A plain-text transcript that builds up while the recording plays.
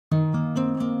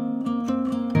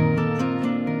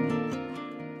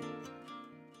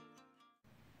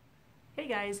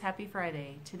guys, happy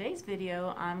Friday. Today's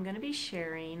video I'm going to be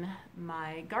sharing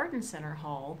my garden center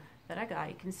haul that I got.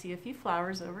 You can see a few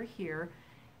flowers over here,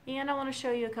 and I want to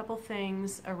show you a couple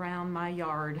things around my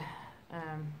yard.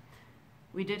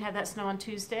 We did have that snow on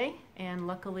Tuesday, and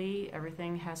luckily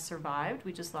everything has survived.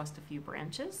 We just lost a few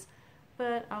branches,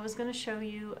 but I was going to show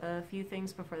you a few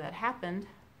things before that happened,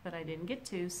 but I didn't get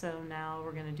to, so now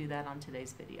we're going to do that on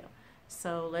today's video.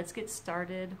 So let's get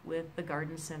started with the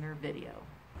garden center video.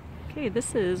 Okay,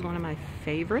 this is one of my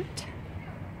favorite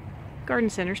garden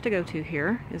centers to go to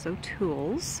here, is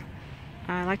O'Toole's.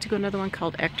 I like to go to another one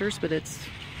called Ector's, but it's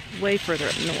way further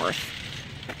up north.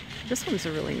 This one's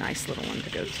a really nice little one to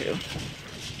go to.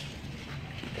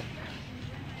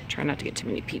 Try not to get too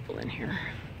many people in here.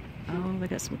 Oh, they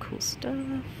got some cool stuff.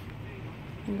 I'm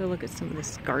gonna go look at some of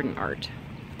this garden art.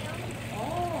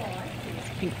 Oh, these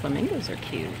pink flamingos are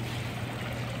cute.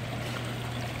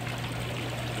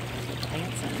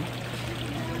 Dancing.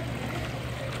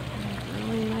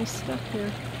 Really nice stuff here.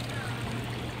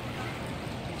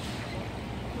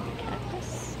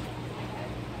 Cactus.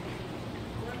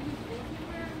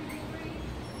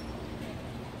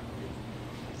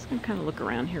 Just gonna kind of look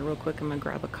around here real quick. I'm gonna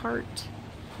grab a cart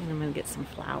and I'm gonna get some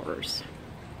flowers.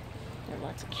 There are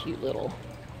lots of cute little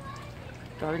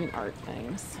garden art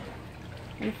things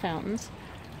and fountains.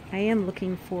 I am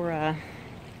looking for a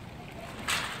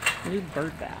new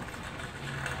bird bath.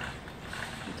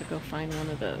 To go find one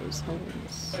of those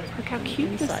holes. Look how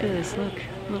cute this is. Look,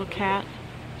 little cat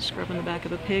scrubbing the back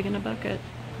of a pig in a bucket.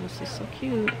 This is so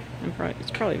cute. And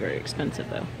it's probably very expensive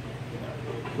though.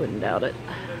 Wouldn't doubt it.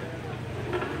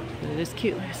 But it is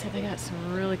cute. Like I said, they got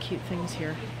some really cute things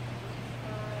here.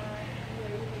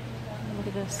 Look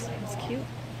at this. It's cute.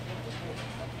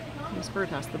 This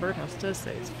birdhouse. The birdhouse does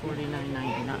say it's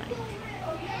 $49.99.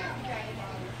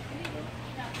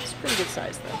 It's pretty good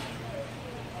size though.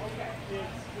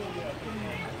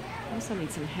 I also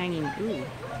need some hanging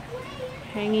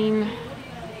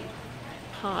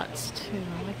pots too.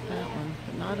 I like that one,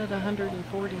 but not at $149.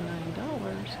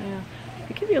 Yeah,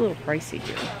 it could be a little pricey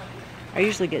here. I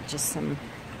usually get just some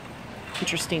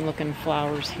interesting looking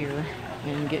flowers here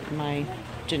and get my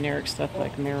generic stuff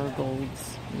like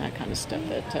marigolds and that kind of stuff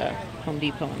at Home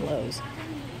Depot and Lowe's.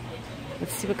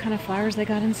 Let's see what kind of flowers they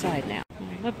got inside now.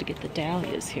 I'd love to get the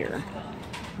dahlias here.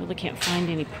 Really can't find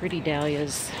any pretty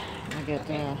dahlias. I get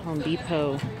Home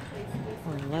Depot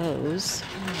or Lowe's.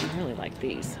 I really like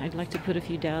these. I'd like to put a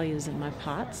few dahlias in my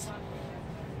pots.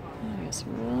 I got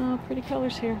some real pretty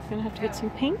colors here. Gonna have to get some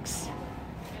pinks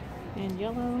and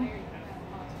yellow,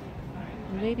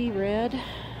 maybe red.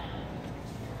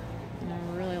 And I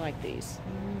really like these.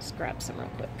 Let's grab some real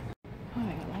quick. Oh,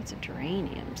 I got lots of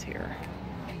geraniums here.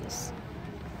 This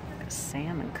like a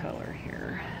salmon color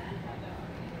here.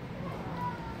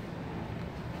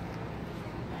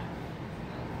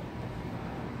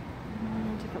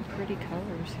 Pretty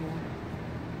colors here.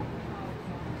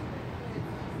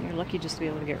 You're lucky just to be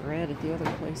able to get red at the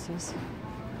other places.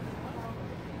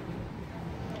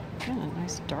 Got a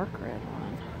nice dark red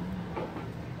one.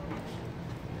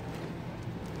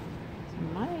 So I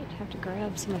might have to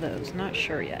grab some of those. Not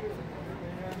sure yet.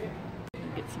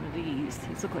 Get some of these.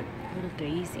 These look like little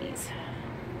daisies.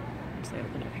 Once they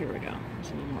open up, here we go.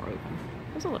 There's a little more open.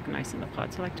 Those will look nice in the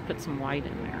pots. I like to put some white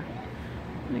in there.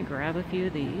 Let me grab a few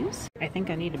of these. I think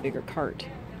I need a bigger cart.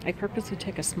 I purposely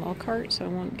take a small cart so I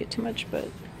won't get too much, but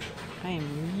I am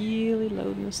really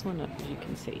loading this one up, as you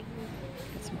can see.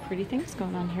 Got some pretty things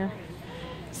going on here.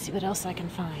 Let's see what else I can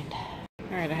find.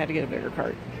 Alright, I had to get a bigger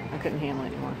cart. I couldn't handle it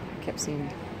anymore. I kept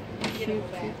seeing cute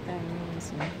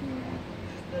things.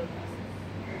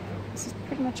 This is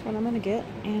pretty much what I'm going to get,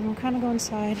 and we'll kind of go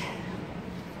inside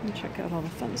and check out all the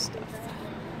fun stuff.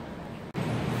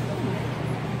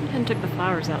 And took the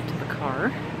flowers out to the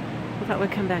car. I thought we'd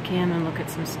come back in and look at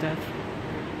some stuff.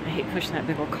 I hate pushing that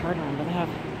big old cart around, but they have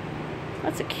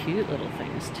lots of cute little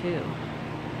things too.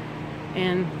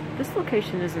 And this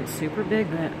location isn't super big,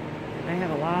 but they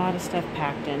have a lot of stuff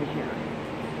packed in here. Oh,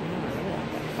 I really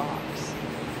like that box.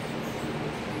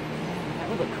 That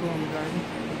would look cool in the garden.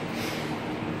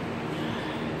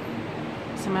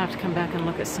 So I'm gonna have to come back and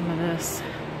look at some of this.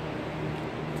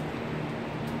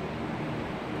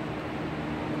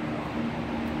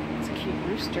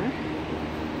 Rooster.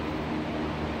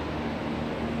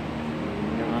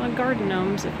 Got a lot of garden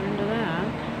gnomes if you're into that.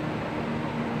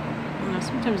 I don't know,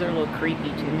 sometimes they're a little creepy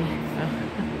to me. So.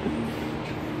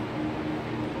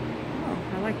 Oh,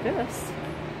 I like this.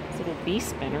 This little bee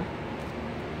spinner.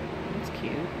 That's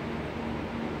cute.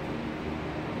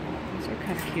 These are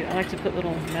kind of cute. I like to put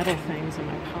little metal things in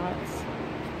my pots.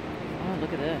 Oh,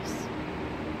 look at this.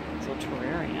 It's a little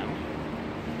terrarium.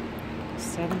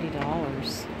 $70. Wow,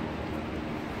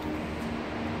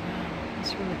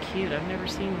 that's really cute. I've never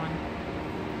seen one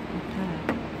like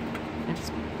that.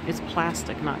 It's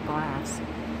plastic, not glass.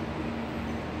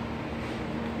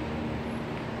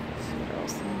 Let's see what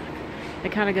else. I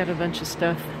kind of got a bunch of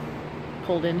stuff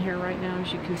pulled in here right now,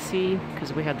 as you can see,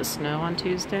 because we had the snow on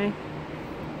Tuesday.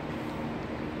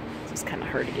 So it's kind of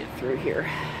hard to get through here.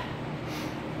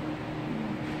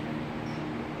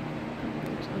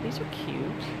 Oh, these are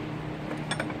cute.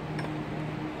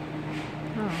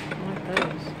 Oh, I like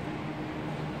those.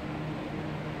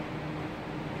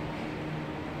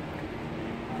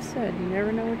 Like I said, you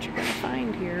never know what you're going to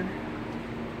find here.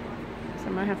 So I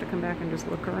might have to come back and just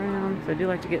look around, because I do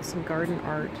like to get some garden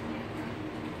art.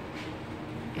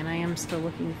 And I am still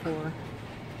looking for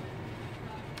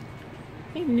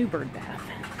a new bird bath,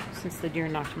 since the deer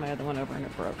knocked my other one over and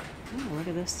it broke. Oh, look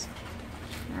at this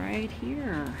right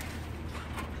here.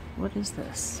 What is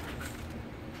this?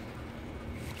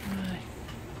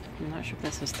 I'm not sure if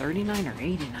this is 39 or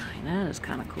 89. That is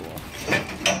kind of cool.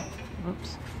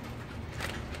 Whoops.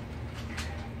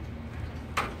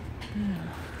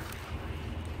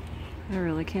 I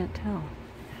really can't tell.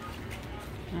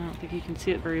 I don't think you can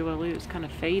see it very well. It's kind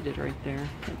of faded right there.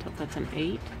 Can't tell if that's an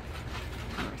 8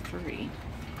 or a 3.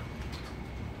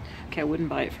 Okay, I wouldn't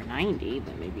buy it for 90,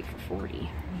 but maybe for 40.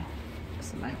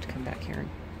 So I might have to come back here and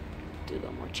do a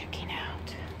little more checking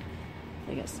out.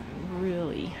 They got some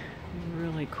really,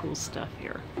 really cool stuff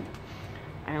here.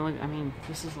 I mean,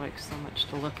 this is like so much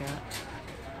to look at.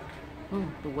 Oh,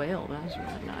 the whale, that was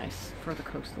really nice for the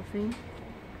coastal theme.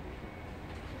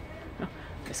 Oh,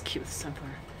 that's cute with the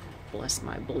sunflower. Bless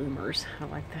my bloomers. I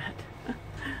like that.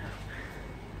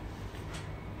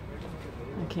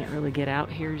 I can't really get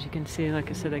out here, as you can see. Like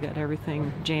I said, they got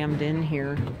everything jammed in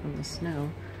here from the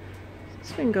snow.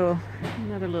 So we can go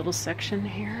another little section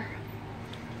here.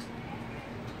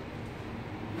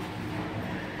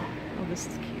 Oh, this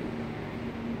is cute.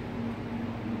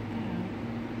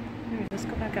 Yeah. Alright, let's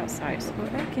go back outside. So go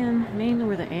back in, mainly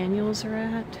where the annuals are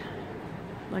at.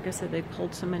 Like I said, they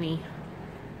pulled so many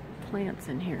plants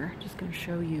in here. Just going to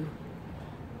show you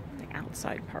the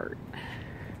outside part.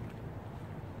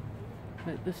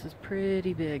 But this is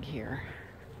pretty big here.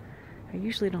 I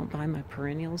usually don't buy my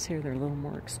perennials here. They're a little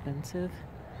more expensive.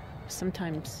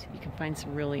 Sometimes you can find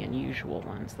some really unusual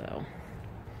ones though.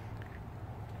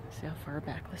 See how far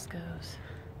back this goes.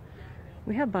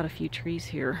 We have bought a few trees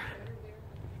here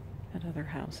at other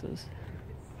houses.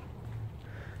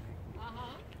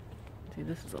 See,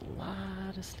 this is a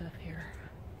lot of stuff here.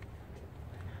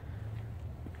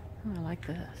 Oh, I like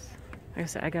this. Like I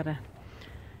said, I gotta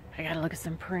look at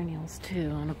some perennials too.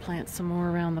 I want to plant some more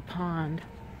around the pond.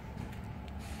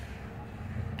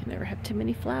 Can never have too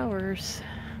many flowers.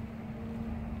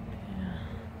 Yeah.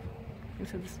 Like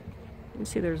I said, you can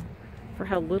see there's, for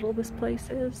how little this place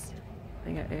is,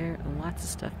 they got lots of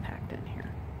stuff packed in here.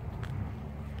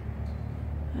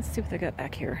 Let's see what they got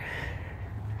back here.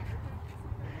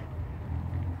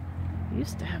 They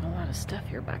used to have a lot of stuff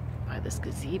here back by this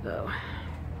gazebo.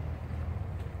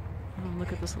 Oh,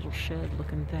 look at this little shed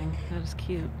looking thing. That is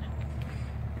cute.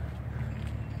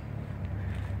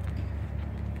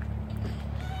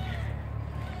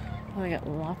 Oh, they got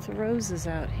lots of roses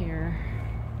out here.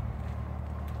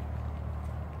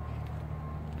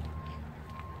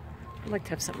 I'd like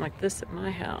to have something like this at my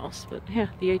house, but yeah,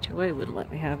 the HOA wouldn't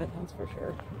let me have it, that's for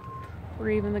sure. Or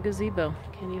even the gazebo.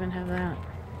 Can't even have that.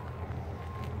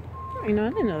 Oh, you know, I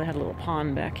didn't know they had a little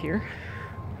pond back here.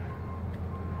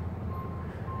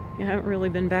 I haven't really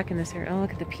been back in this area. Oh,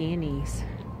 look at the peonies.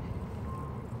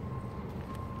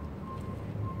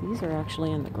 These are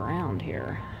actually in the ground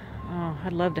here. Oh,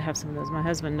 I'd love to have some of those. My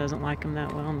husband doesn't like them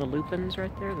that well. And the lupins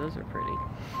right there, those are pretty.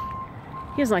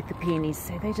 He doesn't like the peonies.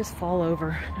 Say they just fall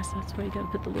over. I said, that's why you gotta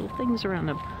put the little things around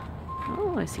them.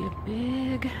 Oh, I see a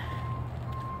big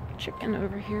chicken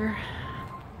over here.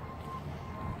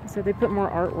 So they put more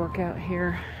artwork out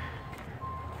here.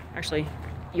 Actually,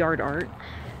 yard art.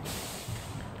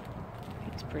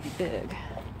 Pretty big.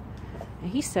 And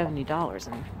he's $70,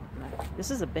 and this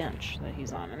is a bench that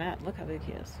he's on, and that, look how big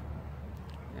he is.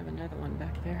 I have another one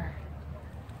back there.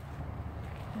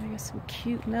 And I got some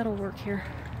cute metal work here.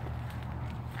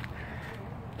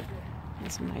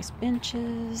 And some nice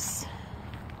benches.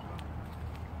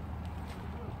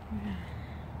 Yeah.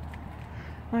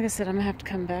 Like I said, I'm gonna have to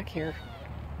come back here.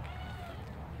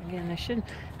 Again,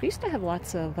 they used to have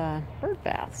lots of bird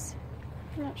baths.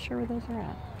 I'm not sure where those are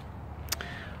at.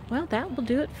 Well, that will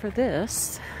do it for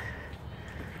this.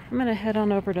 I'm going to head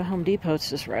on over to Home Depot. It's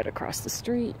just right across the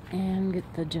street, and get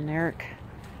the generic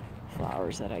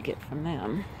flowers that I get from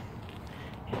them.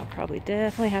 I'll probably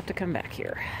definitely have to come back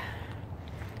here.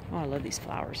 Oh, I love these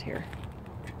flowers here.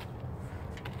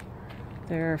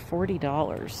 They're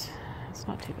 $40. It's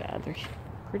not too bad. They're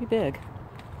pretty big.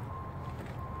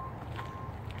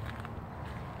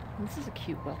 This is a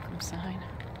cute welcome sign.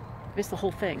 It's the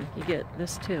whole thing. You get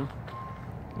this too.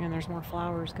 And there's more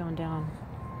flowers going down.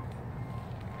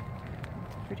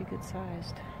 It's pretty good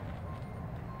sized.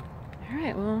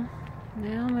 Alright, well,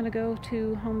 now I'm going to go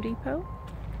to Home Depot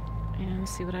and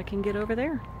see what I can get over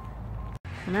there.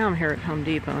 Well, now I'm here at Home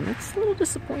Depot, and it's a little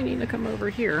disappointing to come over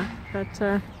here, but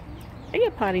I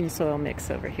get potting soil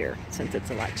mix over here since it's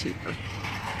a lot cheaper.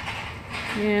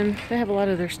 And they have a lot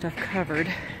of their stuff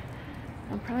covered.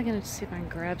 I'm probably going to see if I can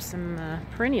grab some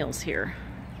perennials here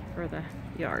for the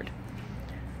yard.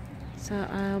 So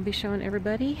I'll be showing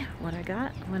everybody what I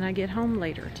got when I get home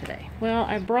later today. Well,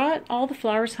 I brought all the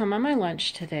flowers home on my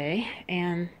lunch today,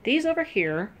 and these over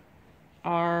here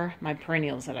are my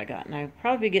perennials that I got. And I'll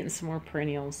probably be getting some more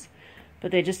perennials,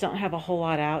 but they just don't have a whole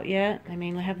lot out yet. I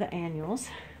mainly have the annuals.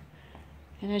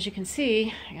 And as you can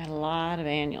see, I got a lot of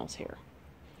annuals here.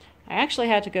 I actually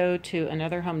had to go to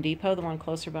another Home Depot, the one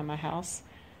closer by my house.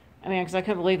 I mean, because I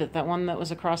couldn't believe it. That one that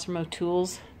was across from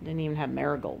O'Toole's didn't even have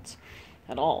marigolds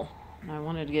at all. And I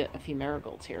wanted to get a few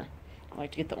marigolds here. I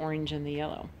like to get the orange and the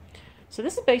yellow. So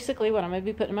this is basically what I'm going to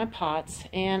be putting in my pots.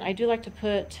 And I do like to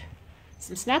put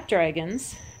some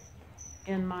snapdragons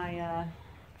in my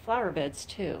flower beds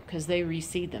too, because they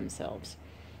reseed themselves.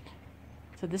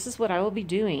 So this is what I will be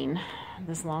doing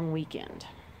this long weekend.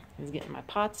 Is getting my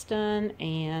pots done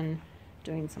and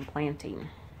doing some planting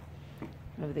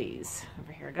of these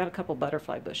over here. I got a couple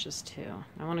butterfly bushes too.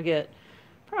 I want to get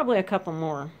probably a couple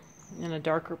more in a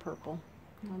darker purple.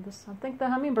 I think the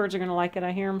hummingbirds are going to like it.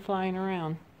 I hear them flying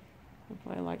around.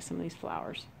 Hopefully I like some of these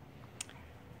flowers.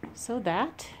 So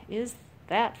that is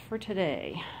that for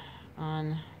today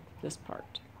on this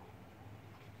part.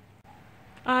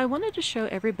 I wanted to show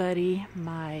everybody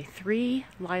my 3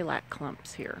 lilac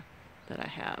clumps here that I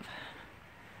have.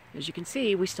 As you can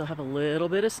see, we still have a little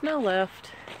bit of snow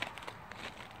left.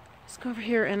 Let's go over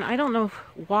here, and I don't know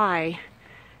why.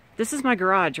 This is my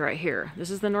garage right here. This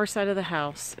is the north side of the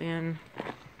house, and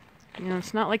you know,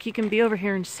 it's not like you can be over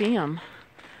here and see them.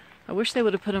 I wish they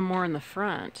would have put them more in the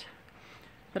front.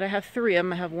 But I have 3 of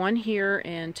them. I have 1 here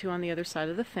and 2 on the other side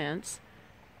of the fence,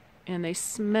 and they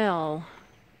smell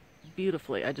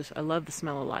beautifully. I love the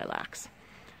smell of lilacs.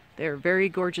 They're very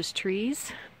gorgeous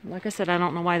trees. Like I said, I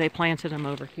don't know why they planted them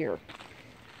over here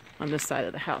on this side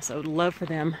of the house. I would love for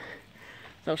them.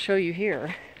 I'll show you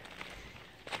here.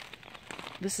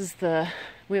 This is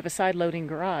we have a side loading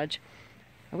garage.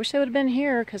 I wish they would have been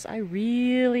here because I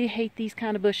really hate these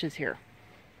kind of bushes here.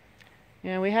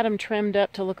 You know, we had them trimmed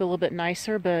up to look a little bit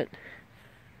nicer, but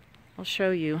I'll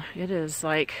show you. It is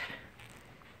like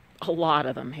a lot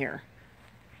of them here.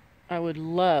 I would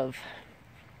love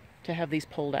to have these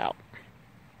pulled out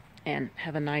and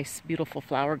have a nice beautiful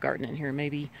flower garden in here.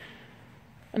 Maybe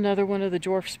another one of the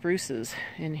dwarf spruces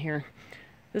in here.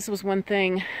 This was one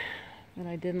thing that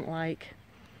I didn't like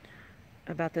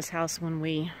about this house when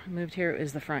we moved here,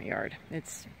 is the front yard.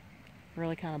 It's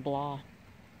really kind of blah.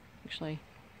 Actually,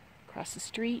 across the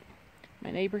street, my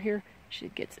neighbor here, she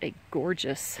gets a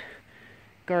gorgeous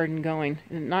garden going.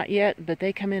 Not yet, but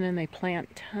they come in and they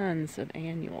plant tons of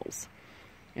annuals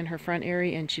in her front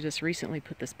area, and she just recently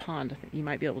put this pond. I think you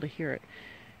might be able to hear it.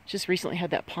 She just recently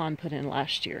had that pond put in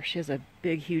last year. She has a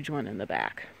big, huge one in the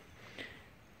back.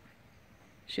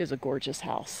 She has a gorgeous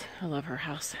house. I love her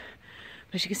house.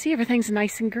 But as you can see, everything's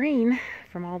nice and green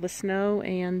from all the snow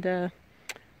and the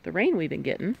rain we've been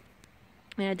getting.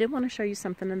 And I did want to show you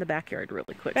something in the backyard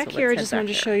really quick. Back here, I just wanted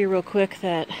to show you real quick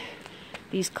that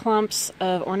these clumps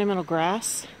of ornamental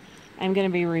grass, I'm going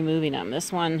to be removing them.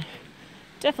 This one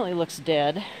definitely looks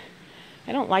dead.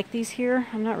 I don't like these here.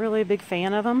 I'm not really a big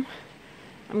fan of them.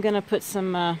 I'm going to put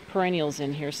some perennials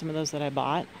in here, some of those that I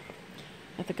bought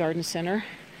at the garden center.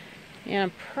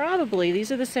 And probably,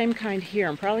 these are the same kind here.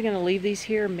 I'm probably going to leave these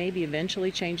here, maybe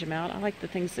eventually change them out. I like the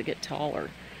things that get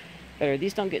taller better.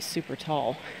 These don't get super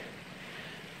tall.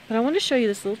 But I want to show you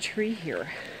this little tree here.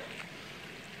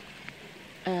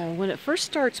 When it first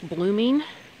starts blooming,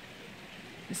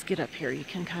 let's get up here. You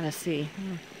can kind of see.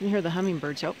 You can hear the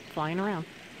hummingbirds flying around.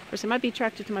 Of course, it might be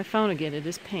attracted to my phone again. It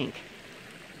is pink.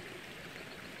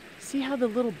 See how the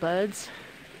little buds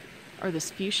are this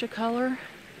fuchsia color?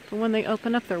 But when they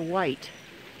open up, they're white,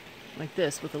 like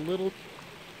this, with a little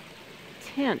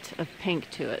tint of pink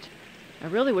to it. I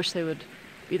really wish they would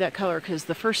be that color, because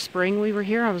the first spring we were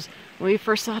here, when we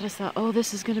first saw it, I thought, oh,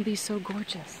 this is going to be so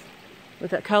gorgeous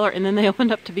with that color. And then they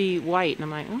opened up to be white, and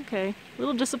I'm like, okay, a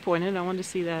little disappointed. I wanted to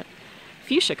see that.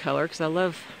 fuchsia color because I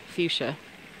love fuchsia.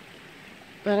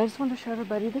 But I just wanted to show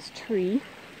everybody this tree.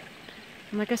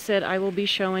 And like I said, I will be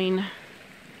showing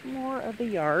more of the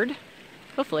yard.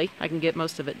 Hopefully I can get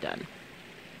most of it done.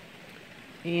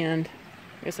 And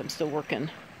I guess I'm still working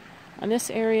on this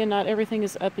area. Not everything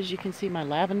is up. As you can see, my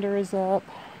lavender is up.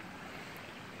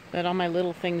 But all my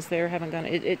little things there haven't gone.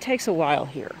 It takes a while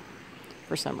here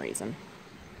for some reason.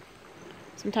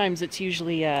 Sometimes it's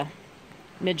usually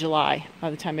mid-July by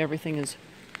the time everything is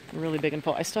really big and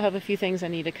full. I still have a few things I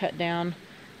need to cut down.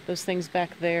 Those things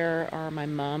back there are my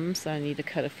mum's. I need to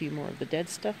cut a few more of the dead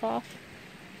stuff off.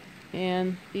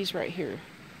 And these right here,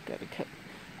 got to cut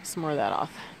some more of that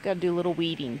off. Got to do a little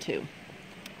weeding too.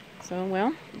 So,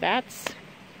 well, that's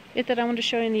it that I want to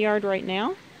show you in the yard right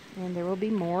now. And there will be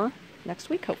more next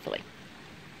week, hopefully.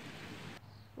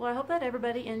 Well, I hope that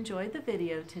everybody enjoyed the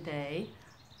video today.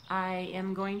 I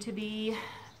am going to be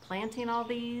planting all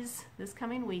these this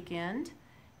coming weekend,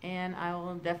 and I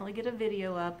will definitely get a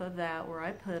video up of that where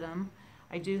I put them.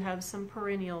 I do have some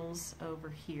perennials over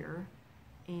here,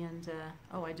 and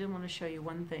oh, I did want to show you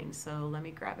one thing, so let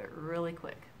me grab it really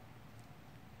quick.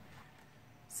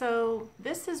 So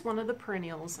this is one of the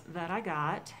perennials that I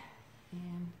got,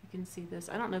 and you can see this.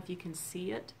 I don't know if you can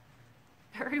see it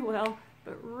very well,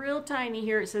 but real tiny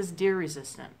here it says deer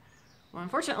resistant. Well,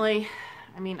 unfortunately,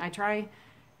 I mean, I try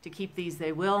to keep these.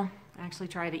 They will actually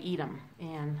try to eat them.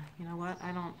 And you know what?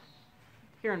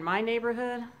 Here in my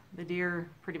neighborhood, the deer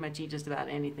pretty much eat just about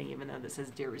anything, even though this says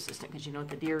deer resistant, because you know what?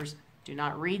 The deers do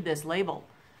not read this label.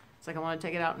 It's like I want to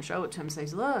take it out and show it to them and say,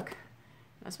 look,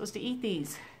 I'm not supposed to eat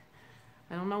these.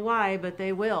 I don't know why, but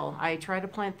they will. I try to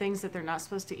plant things that they're not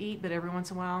supposed to eat, but every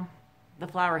once in a while, the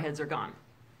flower heads are gone.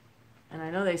 And I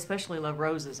know they especially love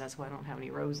roses. That's why I don't have any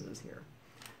roses here.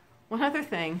 One other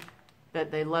thing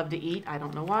that they love to eat, I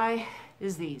don't know why,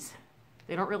 is these.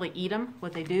 They don't really eat them.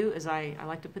 What they do is I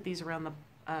like to put these around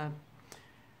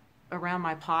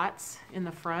my pots in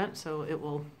the front, so it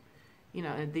will, you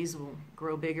know, these will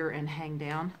grow bigger and hang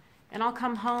down. And I'll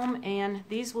come home and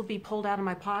these will be pulled out of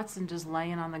my pots and just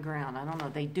laying on the ground. I don't know,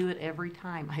 they do it every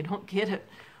time. I don't get it,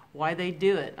 why they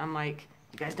do it. I'm like,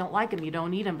 you guys don't like them, you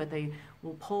don't eat them, but they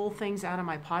will pull things out of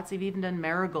my pots. They've even done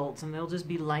marigolds, and they'll just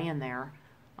be laying there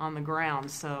on the ground.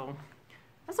 So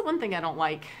that's the one thing I don't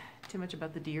like too much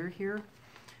about the deer here.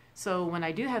 So when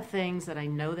I do have things that I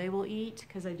know they will eat,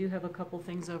 because I do have a couple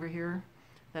things over here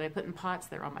that I put in pots,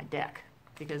 they're on my deck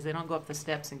because they don't go up the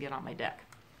steps and get on my deck.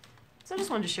 So I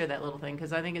just wanted to share that little thing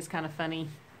because I think it's kind of funny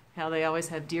how they always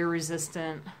have deer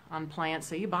resistant on plants.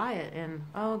 So you buy it and,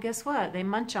 oh, guess what? They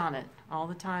munch on it all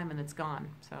the time and it's gone.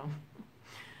 So,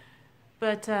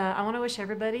 but I want to wish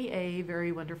everybody a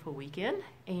very wonderful weekend,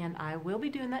 and I will be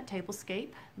doing that tablescape,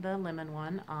 the lemon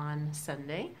one, on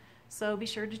Sunday. So be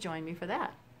sure to join me for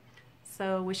that.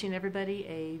 So wishing everybody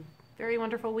a very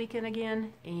wonderful weekend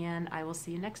again, and I will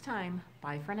see you next time.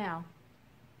 Bye for now.